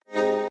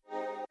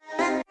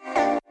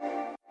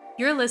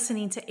You're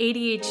listening to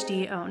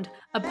ADHD Owned,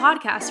 a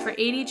podcast for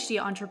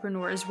ADHD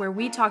entrepreneurs where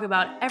we talk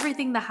about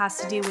everything that has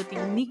to do with the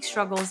unique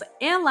struggles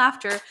and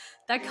laughter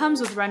that comes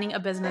with running a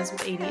business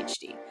with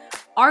ADHD.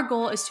 Our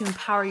goal is to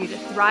empower you to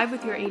thrive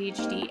with your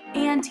ADHD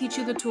and teach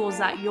you the tools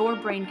that your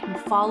brain can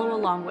follow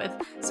along with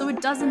so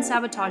it doesn't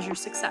sabotage your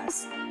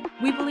success.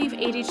 We believe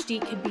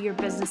ADHD can be your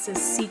business's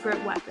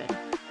secret weapon.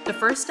 The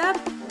first step?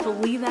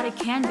 Believe that it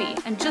can be,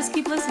 and just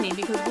keep listening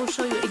because we'll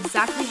show you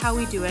exactly how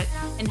we do it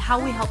and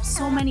how we help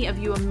so many of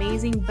you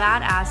amazing,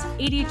 badass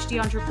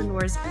ADHD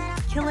entrepreneurs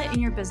kill it in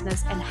your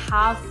business and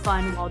have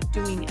fun while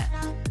doing it.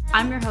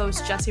 I'm your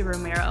host, Jessie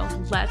Romero.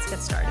 Let's get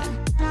started.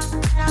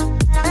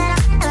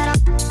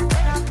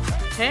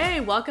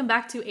 Hey, welcome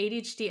back to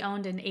ADHD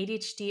Owned and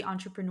ADHD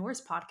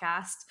Entrepreneurs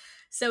podcast.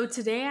 So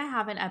today I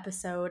have an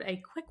episode,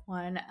 a quick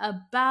one,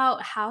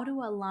 about how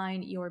to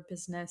align your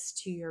business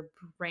to your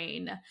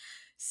brain.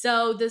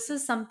 So this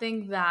is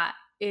something that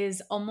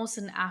is almost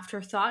an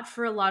afterthought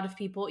for a lot of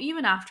people,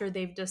 even after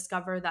they've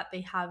discovered that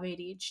they have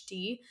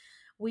ADHD.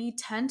 We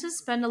tend to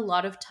spend a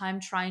lot of time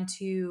trying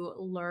to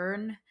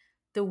learn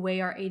the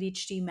way our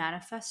ADHD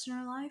manifests in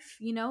our life,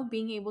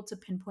 being able to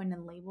pinpoint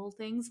and label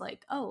things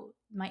like, oh,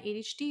 my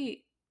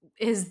ADHD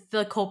is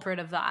the culprit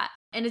of that.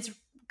 And it's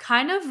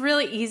kind of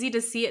really easy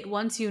to see it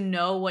once you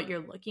know what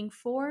you're looking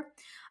for,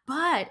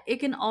 but it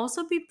can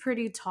also be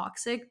pretty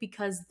toxic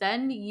because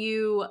then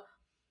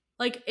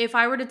if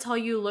I were to tell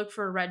you look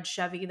for a red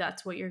Chevy,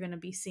 that's what you're going to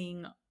be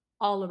seeing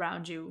all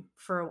around you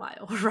for a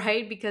while,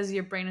 right? Because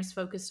your brain is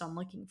focused on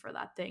looking for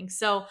that thing.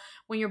 So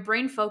when your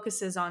brain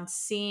focuses on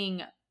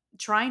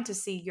trying to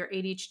see your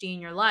ADHD in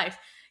your life,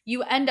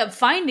 you end up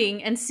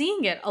finding and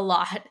seeing it a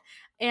lot.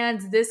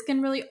 And this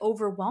can really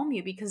overwhelm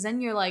you because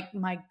then you're like,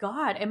 my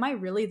God, am I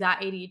really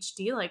that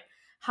ADHD? Like,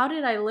 how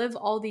did I live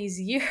all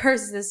these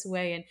years this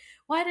way? And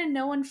why did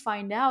no one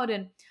find out?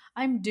 And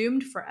I'm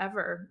doomed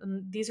forever.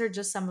 And these are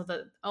just some of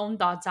the own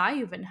thoughts I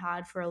even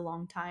had for a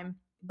long time.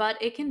 But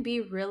it can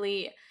be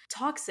really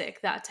toxic,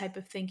 that type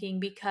of thinking,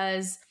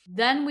 because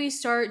then we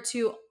start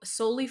to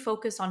solely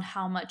focus on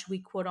how much we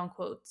quote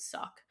unquote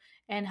suck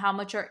and how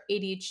much our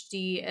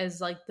ADHD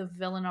is like the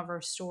villain of our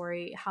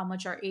story, how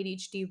much our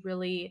ADHD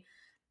really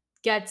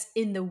gets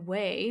in the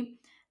way.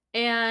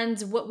 And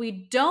what we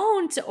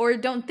don't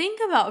think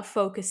about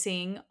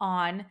focusing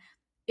on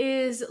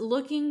is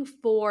looking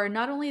for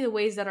not only the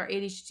ways that our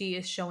ADHD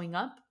is showing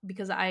up,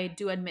 because I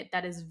do admit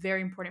that is very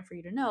important for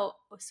you to know.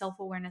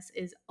 Self-awareness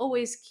is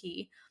always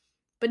key,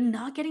 but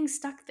not getting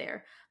stuck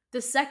there.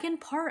 The second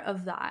part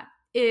of that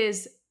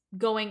is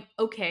going,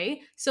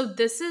 okay, so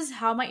this is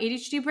how my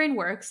ADHD brain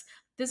works.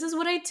 This is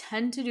what I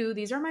tend to do.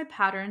 These are my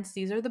patterns.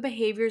 These are the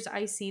behaviors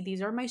I see.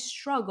 These are my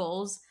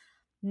struggles.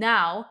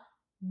 Now,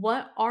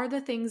 what are the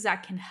things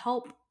that can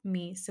help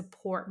me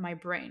support my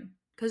brain?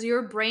 Because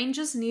your brain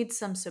just needs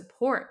some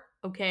support,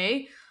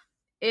 okay?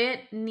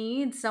 It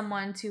needs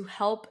someone to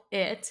help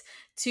it,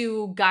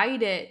 to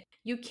guide it.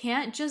 You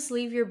can't just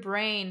leave your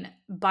brain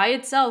by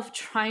itself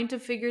trying to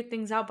figure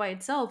things out by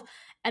itself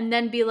and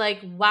then be like,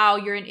 wow,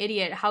 you're an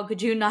idiot. How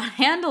could you not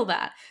handle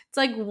that? It's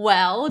like,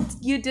 well,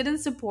 you didn't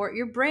support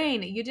your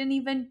brain. You didn't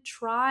even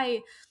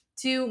try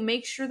to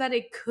make sure that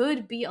it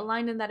could be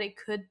aligned and that it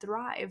could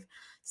thrive.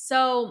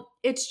 So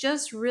it's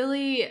just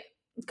really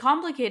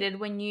complicated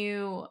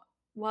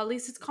at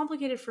least it's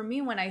complicated for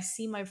me when I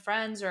see my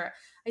friends or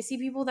I see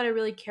people that I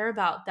really care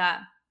about that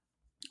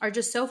are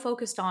just so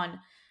focused on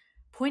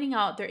pointing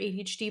out their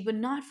ADHD, but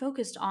not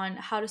focused on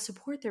how to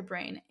support their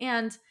brain.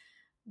 And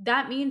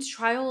that means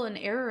trial and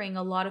erroring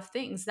a lot of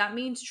things. That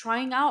means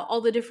trying out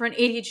all the different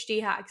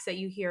ADHD hacks that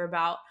you hear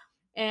about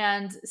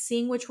and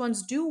seeing which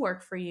ones do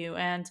work for you.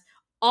 And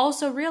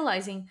also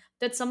realizing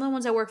that some of the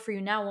ones that work for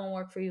you now won't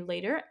work for you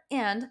later.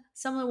 And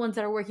some of the ones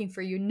that are working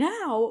for you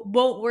now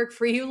won't work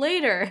for you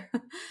later.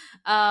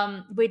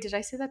 Wait, did I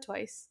say that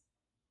twice?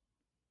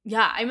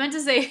 Yeah, I meant to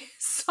say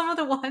some of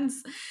the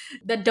ones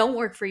that don't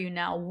work for you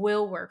now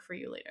will work for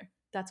you later.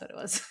 That's what it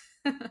was.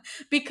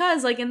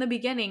 Because in the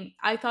beginning,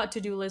 I thought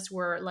to-do lists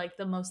were like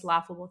the most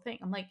laughable thing.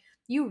 I'm like,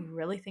 you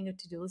really think a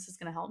to-do list is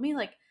going to help me?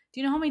 Like, do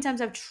you know how many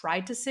times I've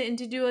tried to sit and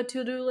to do a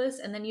to-do list?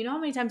 And then you know how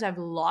many times I've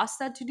lost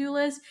that to-do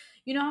list?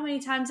 You know how many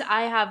times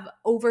I have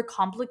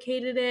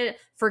overcomplicated it,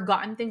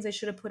 forgotten things I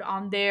should have put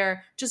on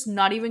there, just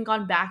not even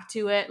gone back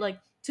to it. Like,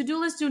 to-do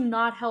lists do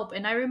not help.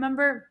 And I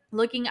remember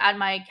looking at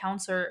my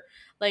counselor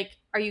like,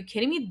 are you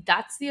kidding me?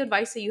 That's the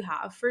advice that you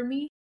have for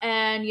me?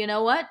 And you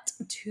know what?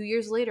 2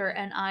 years later,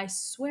 and I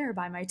swear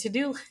by my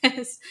to-do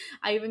list,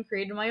 I even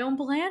created my own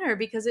planner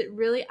because it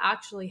really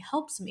actually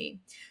helps me.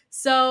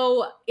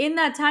 So in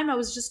that time, I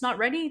was just not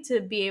ready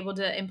to be able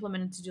to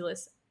implement a to-do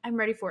list. I'm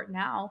ready for it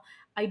now.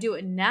 I do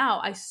it now.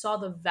 I saw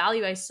the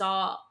value. I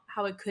saw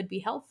how it could be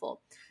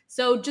helpful.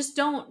 So just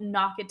don't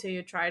knock it till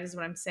you try it is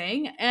what I'm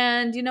saying.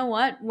 And you know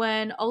what?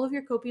 When all of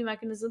your coping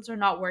mechanisms are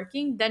not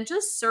working, then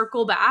just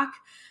circle back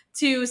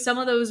to some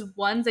of those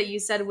ones that you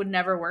said would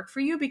never work for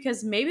you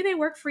because maybe they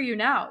work for you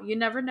now. You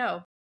never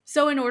know.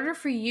 So, in order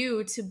for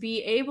you to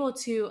be able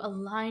to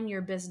align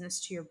your business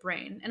to your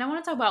brain, and I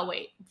want to talk about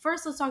weight.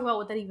 First, let's talk about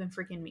what that even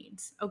freaking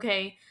means,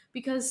 okay?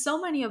 Because so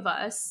many of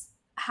us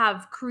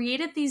have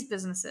created these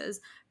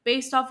businesses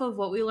based off of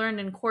what we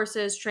learned in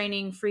courses,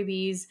 training,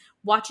 freebies,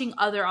 watching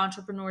other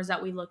entrepreneurs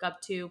that we look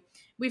up to.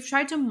 We've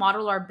tried to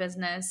model our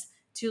business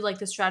to like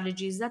the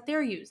strategies that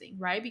they're using,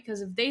 right? Because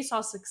if they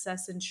saw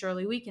success, then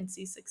surely we can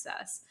see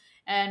success.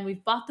 And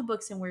we've bought the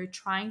books and we're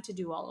trying to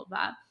do all of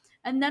that,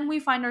 and then we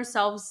find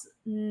ourselves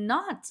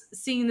not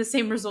seeing the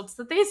same results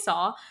that they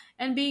saw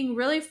and being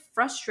really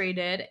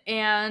frustrated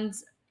and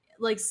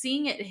like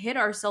seeing it hit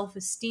our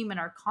self-esteem and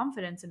our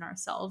confidence in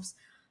ourselves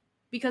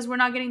because we're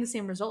not getting the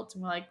same results.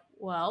 And we're like,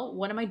 well,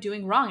 what am I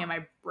doing wrong? Am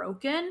I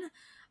broken?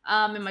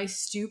 Am I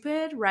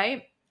stupid?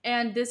 Right?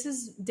 And this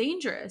is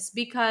dangerous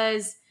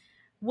because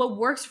what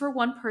works for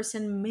one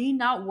person may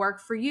not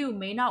work for you,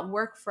 may not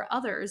work for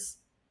others.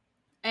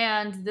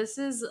 And this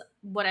is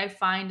what I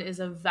find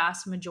is a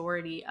vast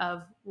majority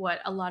of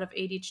what a lot of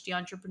ADHD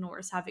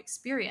entrepreneurs have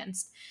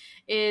experienced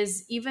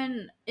is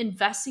even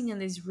investing in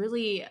these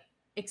really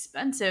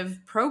expensive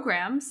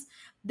programs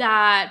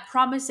that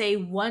promise a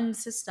one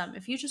system.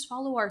 If you just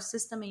follow our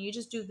system and you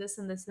just do this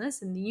and this and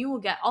this, and you will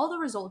get all the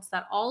results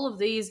that all of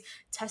these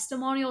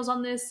testimonials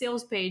on this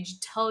sales page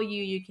tell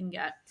you can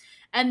get.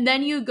 And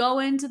then you go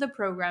into the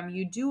program,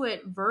 you do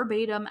it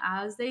verbatim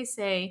as they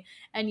say,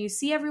 and you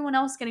see everyone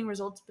else getting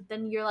results, but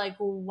then you're like,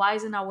 well, why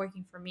is it not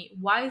working for me?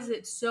 Why is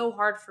it so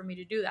hard for me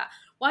to do that?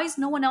 Why is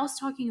no one else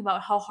talking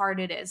about how hard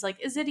it is? Like,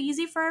 is it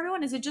easy for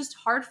everyone? Is it just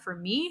hard for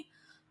me?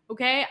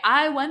 Okay,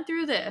 I went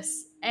through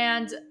this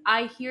and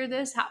I hear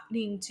this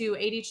happening to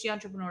ADHD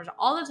entrepreneurs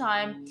all the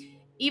time,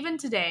 even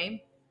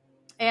today.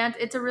 And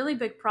it's a really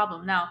big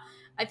problem. Now,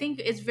 I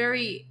think it's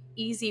very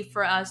easy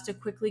for us to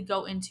quickly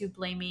go into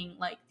blaming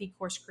like the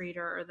course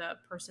creator or the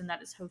person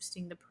that is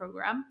hosting the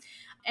program.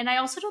 And I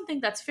also don't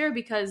think that's fair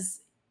because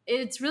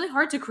it's really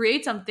hard to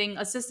create something,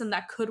 a system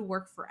that could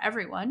work for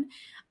everyone.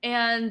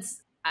 And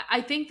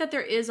I think that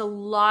there is a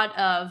lot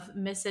of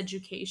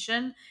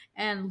miseducation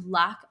and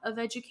lack of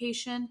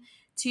education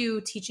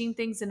to teaching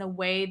things in a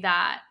way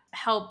that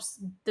helps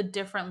the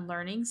different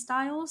learning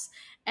styles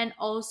and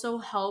also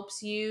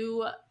helps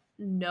you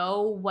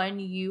know when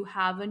you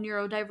have a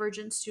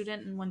neurodivergent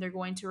student and when they're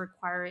going to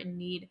require and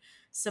need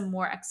some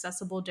more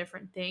accessible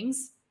different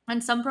things.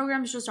 And some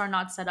programs just are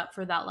not set up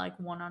for that like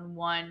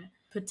one-on-one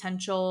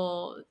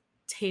potential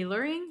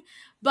tailoring,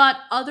 but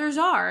others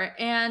are.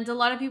 And a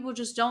lot of people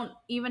just don't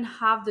even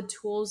have the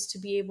tools to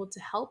be able to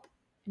help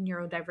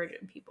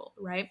neurodivergent people,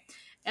 right?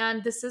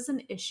 And this is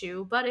an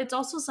issue, but it's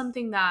also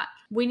something that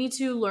we need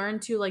to learn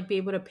to like be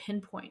able to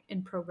pinpoint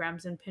in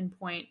programs and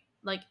pinpoint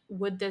like,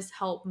 would this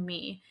help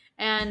me?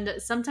 And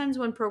sometimes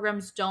when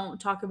programs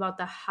don't talk about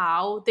the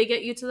how they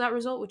get you to that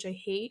result, which I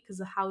hate because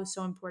the how is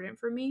so important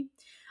for me,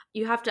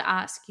 you have to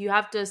ask. You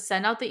have to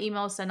send out the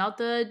email, send out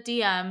the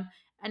DM,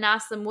 and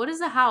ask them, what is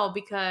the how?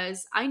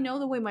 Because I know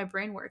the way my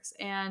brain works.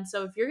 And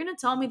so if you're going to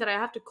tell me that I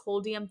have to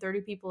cold DM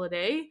 30 people a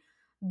day,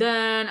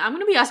 then I'm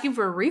going to be asking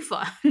for a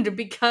refund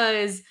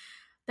because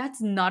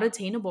that's not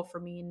attainable for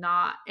me,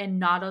 not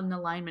in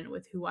alignment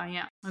with who I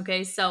am.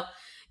 Okay, so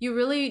you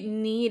really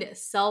need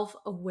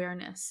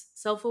self-awareness.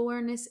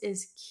 Self-awareness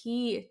is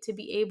key to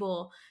be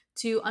able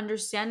to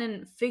understand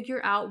and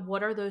figure out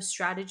what are those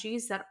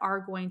strategies that are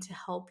going to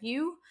help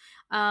you.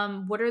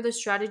 What are the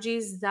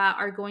strategies that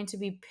are going to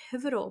be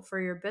pivotal for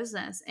your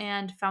business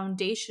and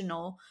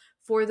foundational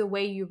for the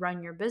way you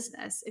run your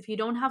business? If you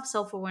don't have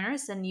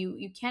self-awareness, then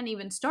you can't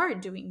even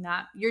start doing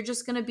that. You're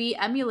just going to be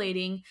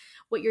emulating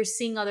what you're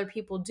seeing other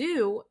people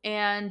do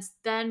and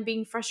then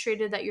being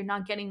frustrated that you're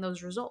not getting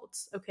those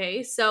results.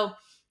 Okay, so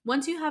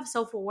once you have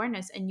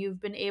self-awareness and you've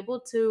been able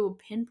to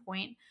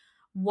pinpoint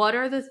what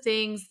are the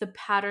things, the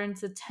patterns,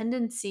 the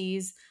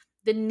tendencies,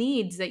 the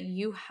needs that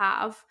you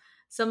have,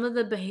 some of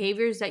the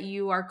behaviors that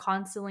you are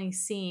constantly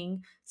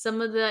seeing,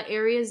 some of the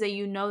areas that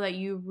you know that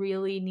you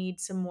really need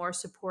some more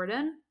support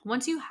in.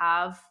 Once you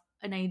have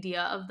an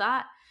idea of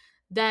that,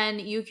 then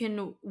you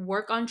can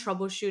work on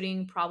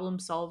troubleshooting, problem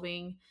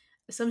solving,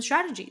 some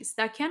strategies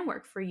that can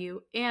work for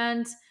you.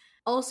 And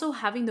also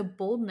having the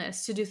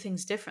boldness to do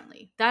things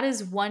differently. That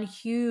is one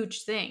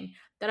huge thing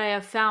that I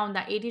have found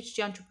that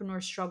ADHD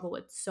entrepreneurs struggle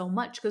with so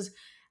much because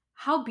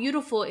how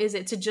beautiful is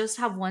it to just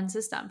have one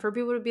system for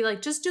people to be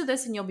like, just do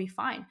this and you'll be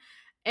fine.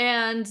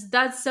 And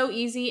that's so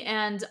easy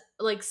and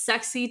like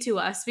sexy to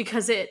us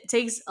because it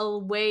takes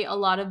away a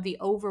lot of the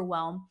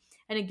overwhelm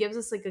and it gives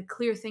us like a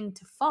clear thing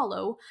to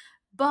follow.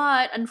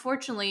 But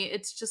unfortunately,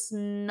 it's just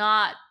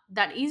not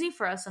that easy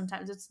for us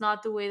sometimes. It's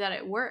not the way that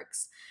it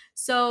works.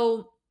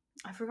 So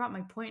I forgot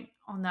my point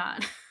on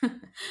that.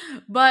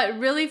 But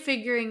really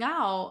figuring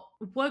out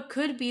what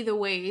could be the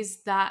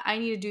ways that I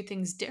need to do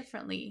things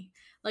differently,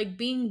 like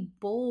being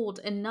bold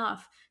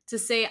enough to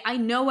say, I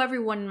know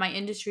everyone in my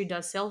industry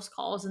does sales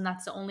calls and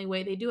that's the only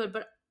way they do it,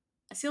 but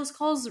sales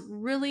calls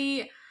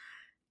really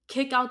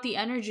kick out the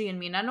energy in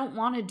me and I don't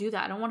want to do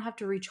that. I don't want to have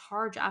to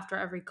recharge after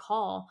every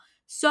call.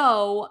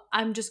 So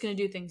I'm just going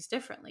to do things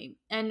differently.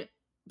 And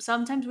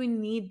sometimes we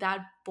need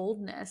that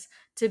boldness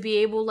to be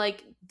able,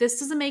 like, this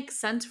doesn't make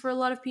sense for a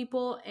lot of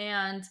people,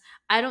 and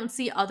I don't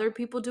see other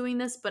people doing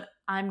this, but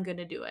I'm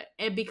gonna do it.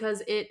 And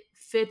because it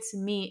fits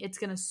me, it's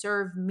gonna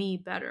serve me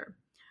better.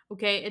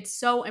 Okay, it's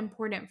so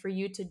important for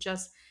you to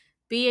just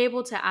be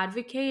able to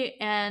advocate.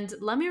 And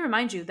let me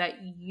remind you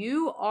that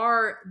you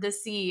are the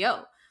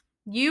CEO.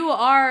 You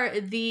are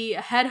the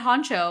head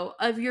honcho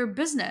of your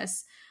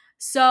business.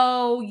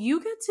 So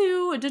you get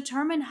to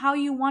determine how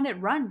you want it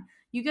run.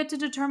 You get to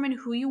determine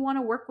who you want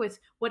to work with,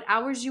 what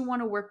hours you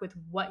want to work with,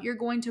 what you're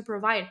going to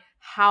provide,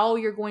 how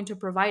you're going to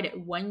provide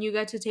it, when you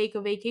get to take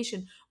a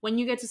vacation, when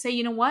you get to say,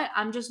 you know what,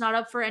 I'm just not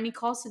up for any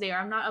calls today, or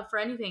I'm not up for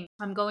anything.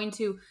 I'm going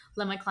to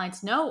let my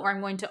clients know, or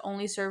I'm going to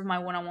only serve my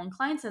one on one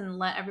clients and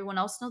let everyone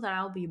else know that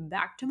I'll be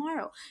back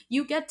tomorrow.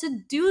 You get to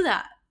do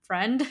that,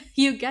 friend.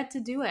 You get to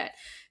do it.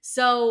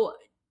 So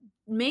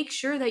make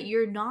sure that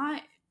you're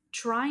not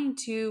trying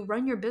to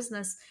run your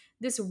business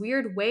this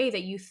weird way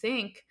that you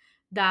think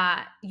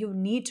that you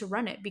need to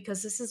run it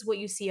because this is what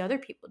you see other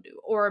people do,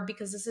 or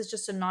because this is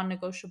just a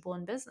non-negotiable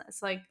in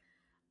business. Like,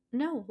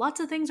 no, lots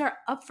of things are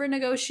up for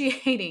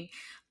negotiating.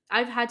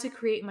 I've had to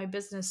create my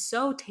business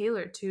so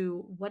tailored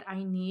to what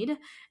I need, and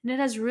it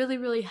has really,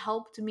 really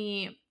helped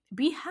me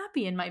be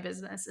happy in my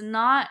business and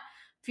not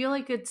feel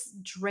like it's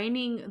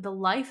draining the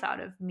life out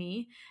of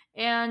me.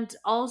 And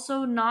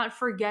also not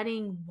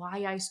forgetting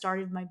why I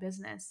started my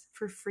business: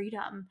 for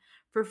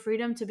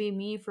freedom to be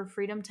me, for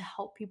freedom to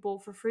help people,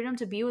 for freedom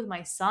to be with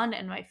my son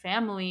and my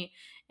family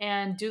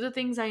and do the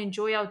things I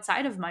enjoy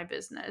outside of my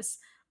business.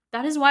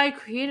 That is why I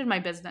created my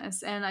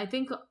business. And I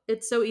think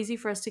it's so easy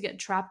for us to get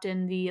trapped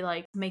in the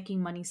like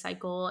making money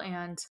cycle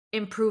and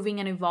improving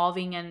and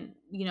evolving and,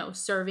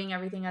 serving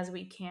everything as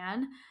we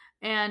can,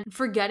 and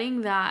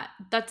forgetting that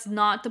that's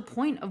not the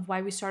point of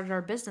why we started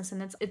our business,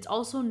 and it's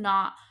also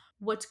not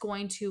what's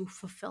going to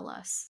fulfill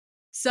us.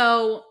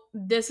 So,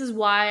 this is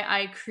why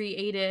I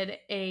created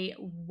a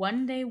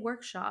 1-day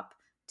workshop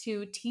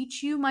to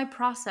teach you my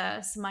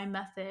process, my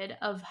method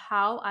of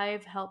how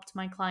I've helped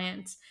my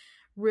clients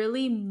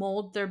really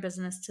mold their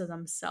business to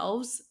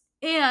themselves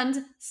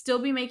and still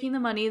be making the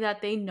money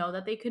that they know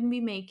that they couldn't be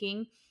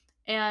making,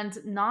 and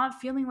not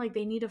feeling like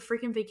they need a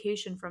freaking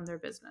vacation from their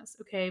business.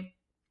 Okay.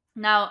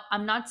 Now,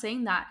 I'm not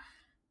saying that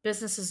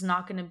business is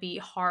not going to be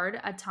hard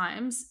at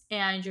times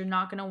and you're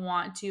not going to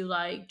want to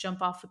like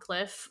jump off a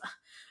cliff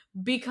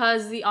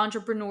because the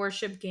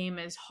entrepreneurship game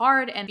is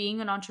hard and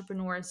being an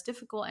entrepreneur is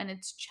difficult and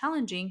it's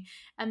challenging,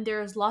 and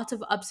there's lots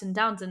of ups and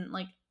downs. And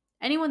like,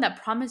 anyone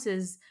that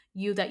promises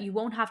you that you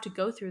won't have to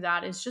go through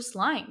that is just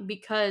lying,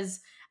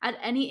 because at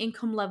any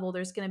income level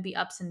there's going to be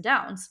ups and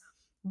downs.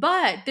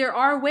 But there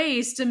are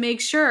ways to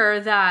make sure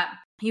that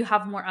you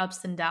have more ups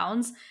than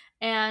downs,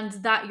 and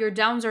that your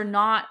downs are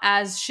not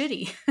as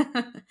shitty.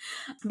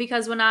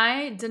 Because when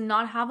I did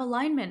not have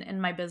alignment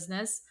in my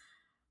business,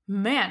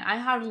 man, I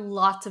had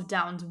lots of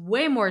downs,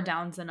 way more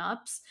downs than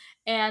ups.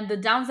 And the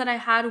downs that I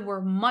had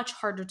were much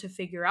harder to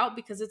figure out,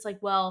 because it's like,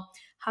 well,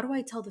 how do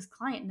I tell this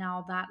client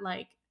now that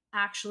like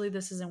actually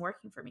this isn't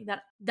working for me?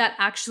 That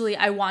actually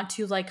I want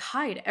to like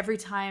hide every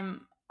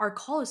time our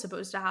call is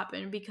supposed to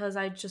happen because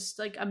I just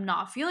like I'm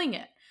not feeling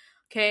it.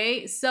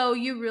 Okay? So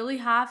you really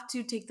have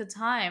to take the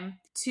time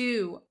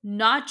to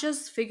not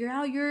just figure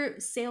out your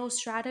sales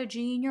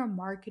strategy and your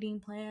marketing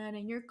plan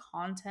and your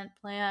content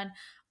plan.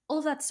 All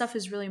of that stuff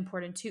is really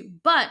important too.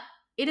 But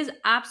it is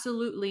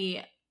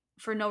absolutely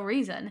for no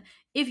reason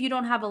if you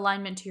don't have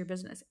alignment to your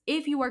business.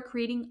 If you are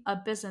creating a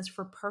business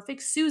for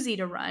perfect Susie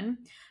to run,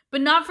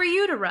 but not for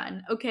you to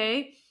run,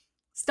 okay?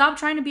 Stop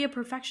trying to be a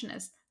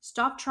perfectionist.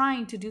 Stop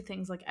trying to do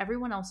things like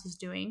everyone else is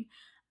doing,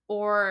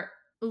 or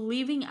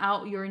leaving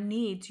out your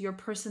needs, your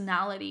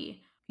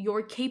personality,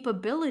 your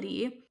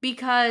capability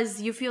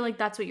because you feel like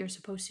that's what you're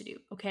supposed to do,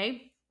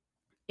 okay?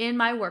 In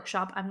my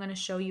workshop, I'm going to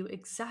show you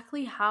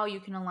exactly how you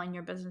can align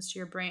your business to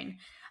your brain.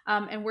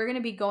 And we're going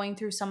to be going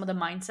through some of the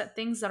mindset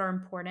things that are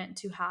important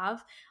to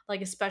have,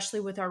 like especially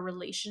with our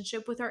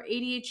relationship with our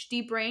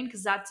ADHD brain,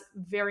 because that's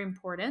very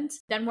important.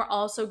 Then we're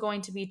also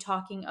going to be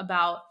talking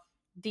about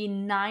the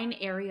 9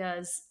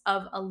 areas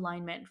of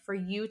alignment for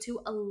you to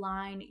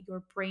align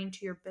your brain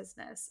to your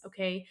business.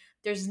 Okay.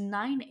 There's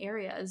 9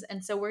 areas.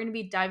 And so we're going to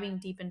be diving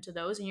deep into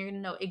those, and you're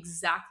going to know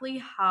exactly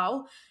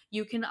how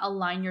you can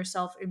align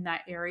yourself in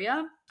that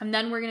area. And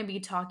then we're going to be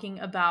talking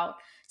about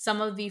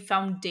some of the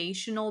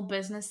foundational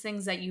business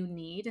things that you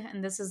need.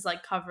 And this is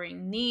like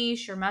covering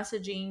niche, your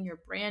messaging, your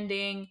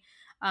branding,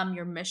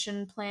 your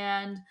mission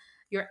plan,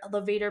 your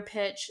elevator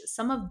pitch,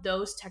 some of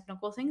those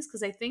technical things,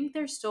 because I think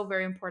they're still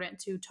very important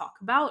to talk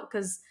about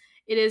because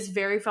it is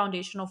very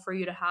foundational for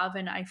you to have.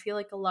 And I feel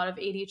like a lot of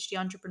ADHD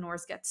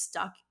entrepreneurs get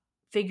stuck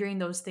figuring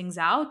those things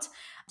out.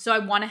 So I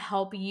want to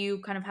help you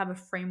kind of have a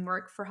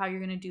framework for how you're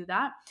going to do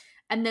that.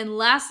 And then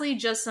lastly,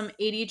 just some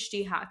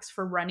ADHD hacks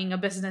for running a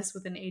business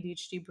with an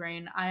ADHD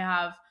brain. I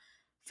have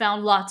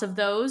found lots of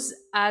those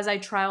as I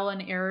trial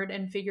and errored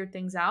and figured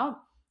things out.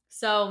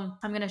 So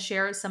I'm going to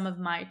share some of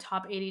my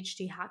top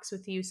ADHD hacks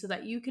with you so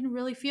that you can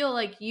really feel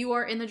like you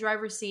are in the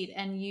driver's seat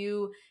and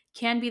you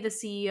can be the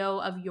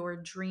CEO of your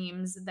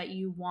dreams that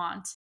you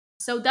want.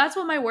 So that's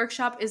what my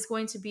workshop is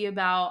going to be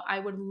about. I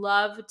would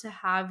love to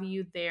have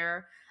you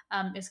there.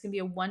 It's going to be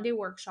a 1-day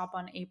workshop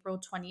on April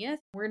 20th.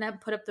 We're going to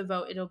put up the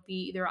vote. It'll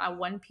be either at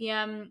 1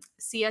 p.m.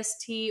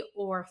 CST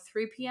or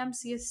 3 p.m.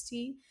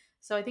 CST.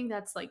 So I think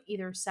that's like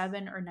either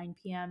 7 or 9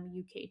 p.m.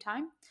 UK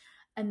time.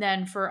 And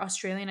then for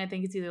Australian, I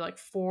think it's either like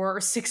 4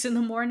 or 6 in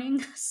the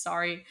morning.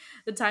 Sorry,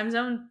 the time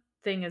zone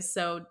thing is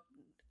so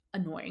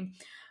annoying.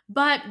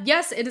 But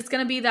yes, it is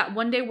going to be that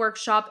 1-day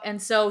workshop.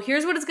 And so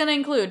here's what it's going to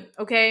include.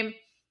 Okay.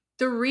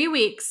 3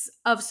 weeks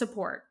of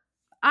support.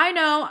 I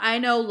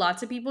know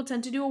lots of people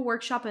tend to do a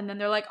workshop and then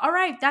they're like, all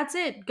right, that's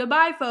it.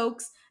 Goodbye,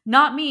 folks.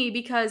 Not me,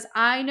 because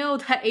I know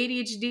that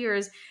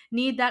ADHDers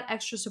need that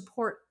extra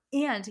support.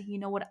 And you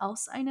know what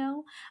else I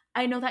know?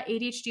 I know that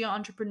ADHD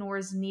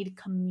entrepreneurs need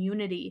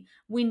community.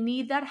 We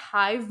need that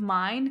hive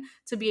mind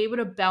to be able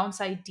to bounce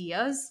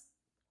ideas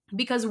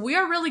because we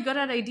are really good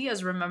at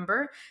ideas,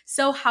 remember?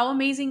 So, how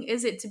amazing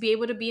is it to be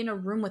able to be in a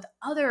room with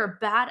other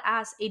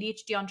badass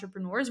ADHD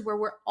entrepreneurs where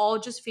we're all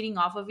just feeding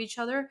off of each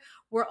other?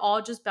 We're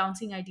all just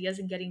bouncing ideas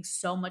and getting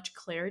so much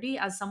clarity.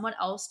 As someone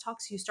else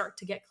talks, you start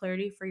to get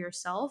clarity for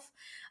yourself.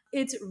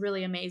 It's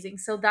really amazing.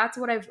 So, that's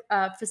what I've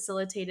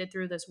facilitated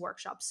through this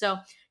workshop. So,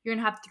 you're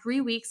gonna have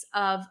 3 weeks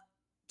of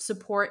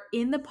support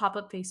in the pop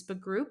up Facebook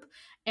group.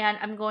 And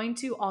I'm going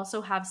to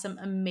also have some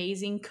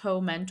amazing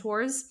co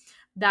mentors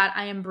that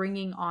I am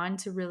bringing on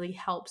to really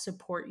help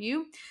support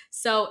you.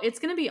 So it's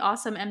going to be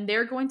awesome. And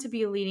they're going to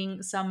be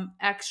leading some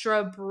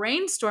extra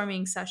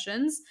brainstorming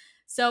sessions.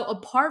 So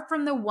apart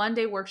from the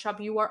 1-day workshop,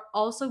 you are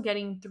also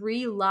getting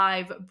 3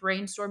 live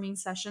brainstorming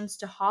sessions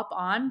to hop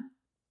on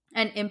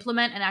and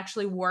implement and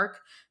actually work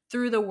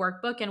through the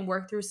workbook and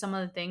work through some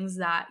of the things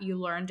that you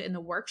learned in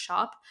the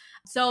workshop.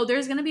 So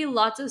there's going to be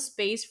lots of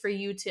space for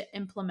you to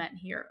implement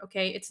here,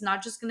 okay? It's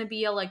not just going to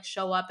be a like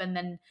show up and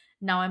then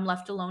now I'm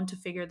left alone to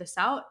figure this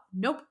out.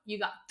 Nope, you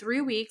got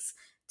 3 weeks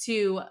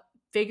to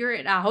figure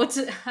it out.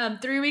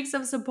 3 weeks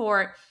of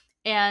support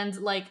and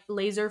like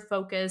laser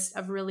focused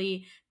of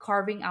really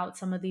carving out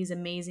some of these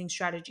amazing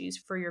strategies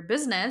for your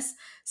business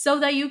so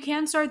that you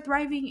can start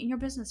thriving in your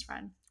business,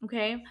 friend.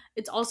 Okay.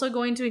 It's also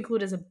going to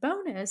include as a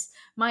bonus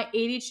my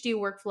ADHD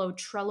workflow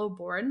Trello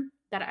board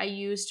that I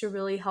use to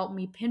really help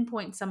me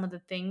pinpoint some of the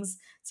things,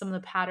 some of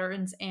the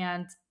patterns,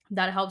 and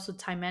that helps with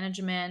time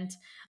management,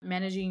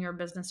 managing your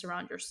business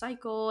around your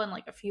cycle, and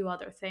like a few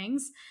other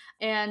things.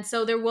 And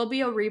so there will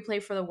be a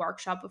replay for the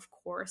workshop, of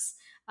course.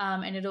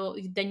 And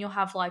then you'll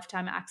have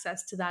lifetime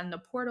access to that in the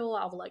portal.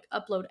 I'll like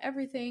upload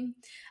everything.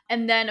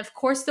 And then, of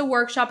course, the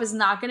workshop is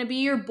not going to be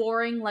your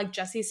boring, like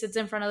Jesse sits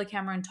in front of the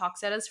camera and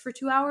talks at us for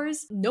 2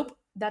 hours. Nope,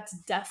 that's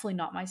definitely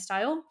not my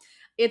style.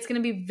 It's going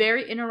to be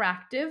very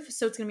interactive.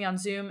 So it's going to be on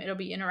Zoom. It'll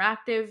be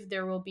interactive.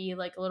 There will be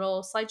like a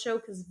little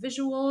slideshow because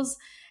visuals.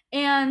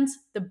 And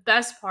the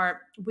best part,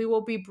 we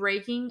will be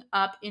breaking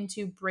up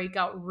into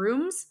breakout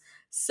rooms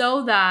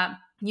so that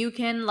you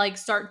can like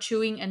start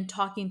chewing and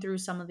talking through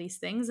some of these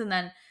things. And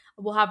then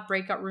we'll have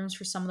breakout rooms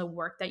for some of the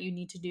work that you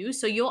need to do.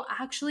 So you'll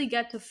actually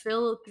get to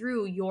fill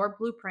through your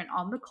blueprint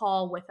on the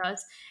call with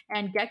us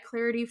and get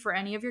clarity for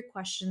any of your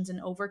questions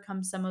and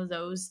overcome some of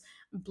those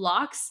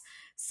blocks.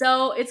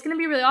 So it's going to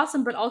be really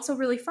awesome, but also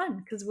really fun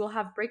because we'll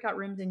have breakout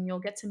rooms and you'll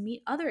get to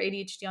meet other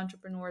ADHD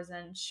entrepreneurs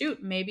and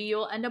shoot, maybe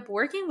you'll end up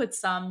working with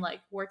some,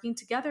 like working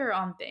together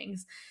on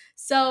things.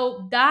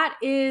 So that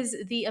is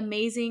the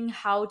amazing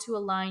How to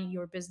Align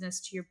Your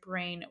Business to Your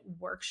Brain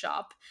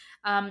workshop.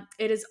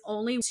 It is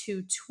only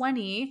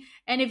 $220.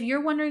 And if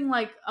you're wondering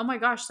like, oh my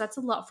gosh, that's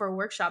a lot for a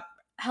workshop.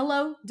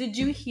 Hello, did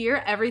you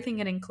hear everything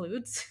it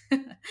includes?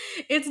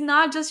 It's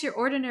not just your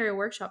ordinary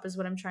workshop is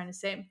what I'm trying to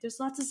say.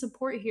 There's lots of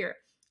support here,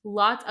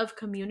 lots of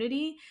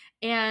community.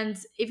 And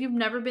if you've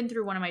never been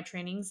through one of my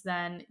trainings,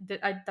 then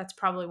that's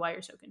probably why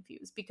you're so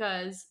confused,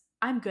 because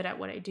I'm good at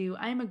what I do.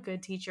 I'm a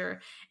good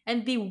teacher.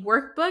 And the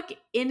workbook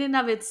in and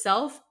of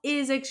itself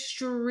is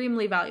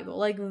extremely valuable.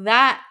 Like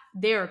that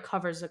there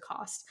covers the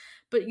cost.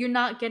 But you're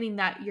not getting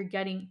that. You're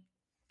getting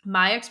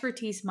my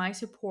expertise, my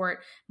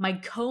support, my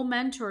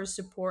co-mentor's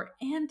support,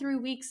 and 3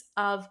 weeks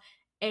of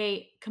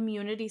a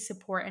community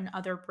support and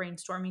other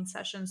brainstorming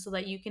sessions so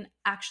that you can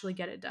actually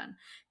get it done.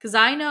 Because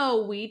I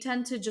know we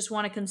tend to just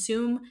want to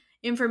consume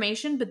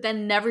information, but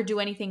then never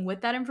do anything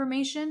with that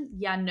information.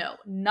 Yeah, no,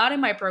 not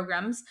in my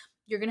programs.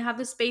 You're going to have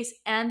the space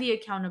and the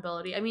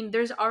accountability. I mean,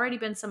 there's already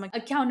been some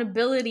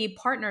accountability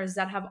partners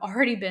that have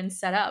already been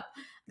set up.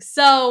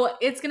 So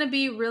it's going to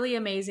be really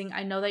amazing.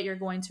 I know that you're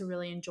going to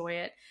really enjoy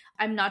it.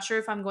 I'm not sure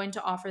if I'm going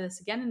to offer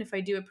this again. And if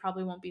I do, it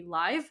probably won't be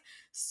live.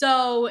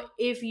 So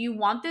if you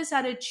want this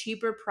at a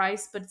cheaper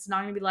price, but it's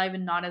not going to be live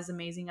and not as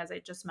amazing as I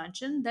just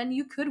mentioned, then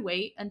you could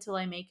wait until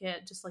I make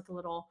it just like a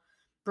little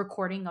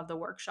recording of the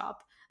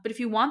workshop. But if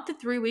you want the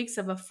 3 weeks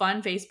of a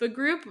fun Facebook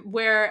group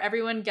where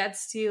everyone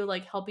gets to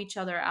like help each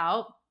other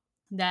out,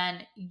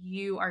 then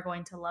you are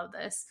going to love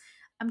this.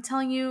 I'm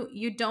telling you,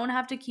 you don't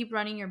have to keep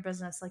running your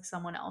business like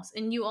someone else.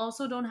 And you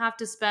also don't have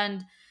to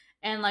spend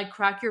and like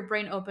crack your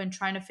brain open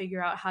trying to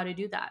figure out how to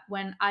do that.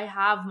 When I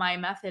have my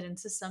method and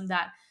system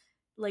that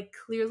like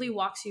clearly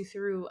walks you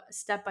through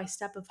step by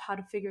step of how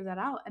to figure that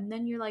out. And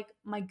then you're like,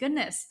 my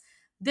goodness,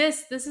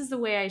 this is the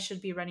way I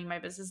should be running my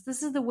business.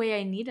 This is the way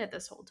I need it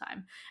this whole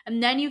time.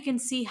 And then you can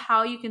see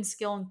how you can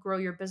scale and grow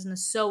your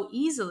business so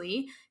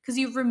easily because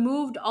you've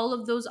removed all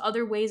of those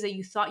other ways that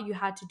you thought you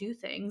had to do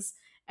things,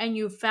 and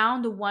you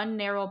found the one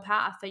narrow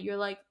path that you're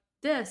like,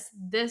 this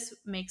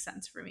makes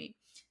sense for me.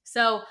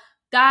 So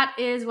that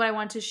is what I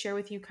want to share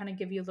with you, kind of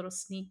give you a little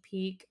sneak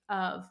peek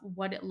of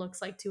what it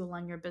looks like to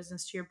align your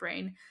business to your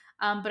brain.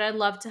 But I'd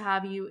love to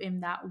have you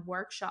in that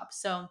workshop.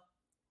 So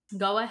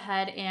go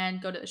ahead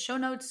and go to the show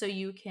notes so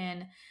you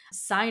can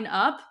sign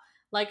up.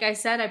 Like I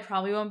said, I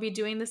probably won't be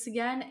doing this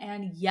again.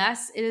 And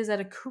yes, it is at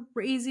a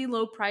crazy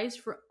low price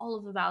for all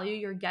of the value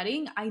you're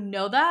getting. I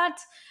know that,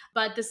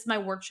 but this is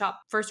my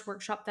first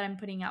workshop that I'm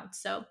putting out.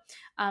 So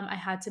I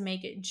had to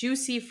make it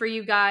juicy for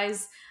you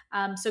guys.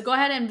 So go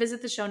ahead and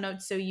visit the show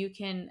notes so you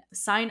can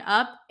sign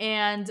up.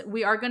 And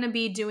we are going to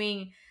be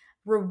doing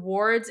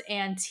rewards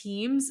and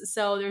teams.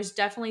 So there's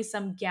definitely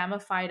some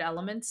gamified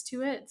elements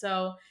to it.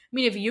 So, I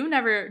mean, if you've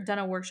never done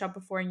a workshop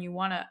before and you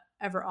want to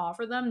ever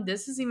offer them,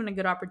 this is even a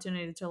good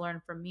opportunity to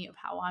learn from me of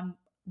how I'm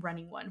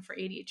running one for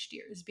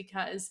ADHDers,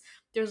 because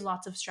there's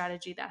lots of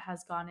strategy that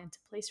has gone into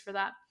place for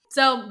that.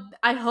 So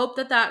I hope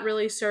that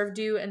really served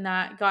you and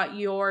that got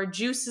your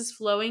juices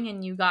flowing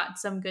and you got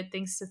some good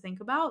things to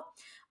think about.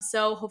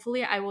 So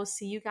hopefully I will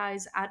see you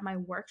guys at my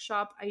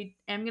workshop. I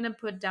am going to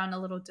put down a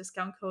little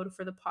discount code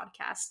for the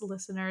podcast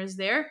listeners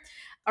there.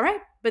 All right.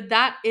 But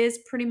that is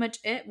pretty much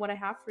it, what I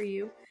have for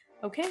you.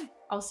 Okay.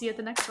 I'll see you at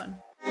the next one.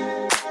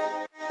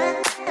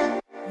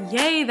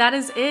 Yay, that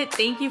is it.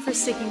 Thank you for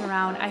sticking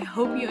around. I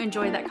hope you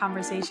enjoyed that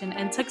conversation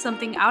and took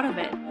something out of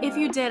it. If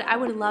you did, I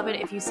would love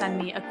it if you send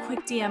me a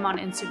quick DM on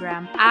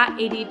Instagram at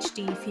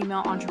ADHD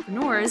Female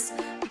Entrepreneurs,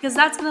 because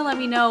that's going to let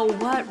me know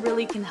what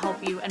really can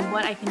help you and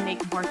what I can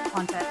make more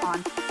content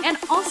on. And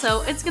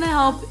also, it's going to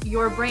help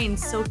your brain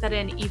soak that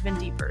in even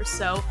deeper.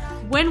 So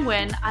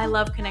win-win. I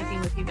love connecting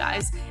with you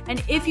guys.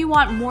 And if you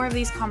want more of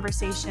these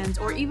conversations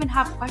or even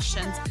have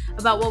questions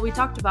about what we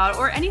talked about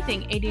or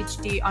anything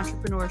ADHD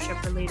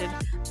entrepreneurship related,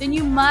 then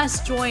you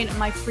must join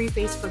my free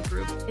Facebook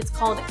group. It's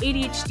called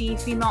ADHD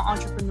Female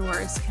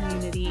Entrepreneurs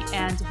Community,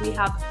 and we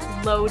have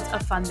loads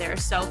of fun there.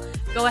 So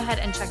go ahead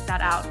and check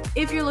that out.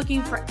 If you're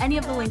looking for any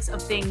of the links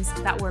of things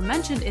that were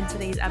mentioned in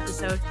today's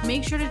episode,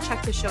 make sure to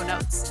check the show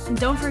notes. And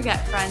don't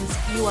forget, friends,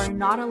 you are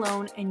not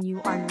alone and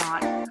you are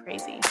not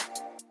crazy.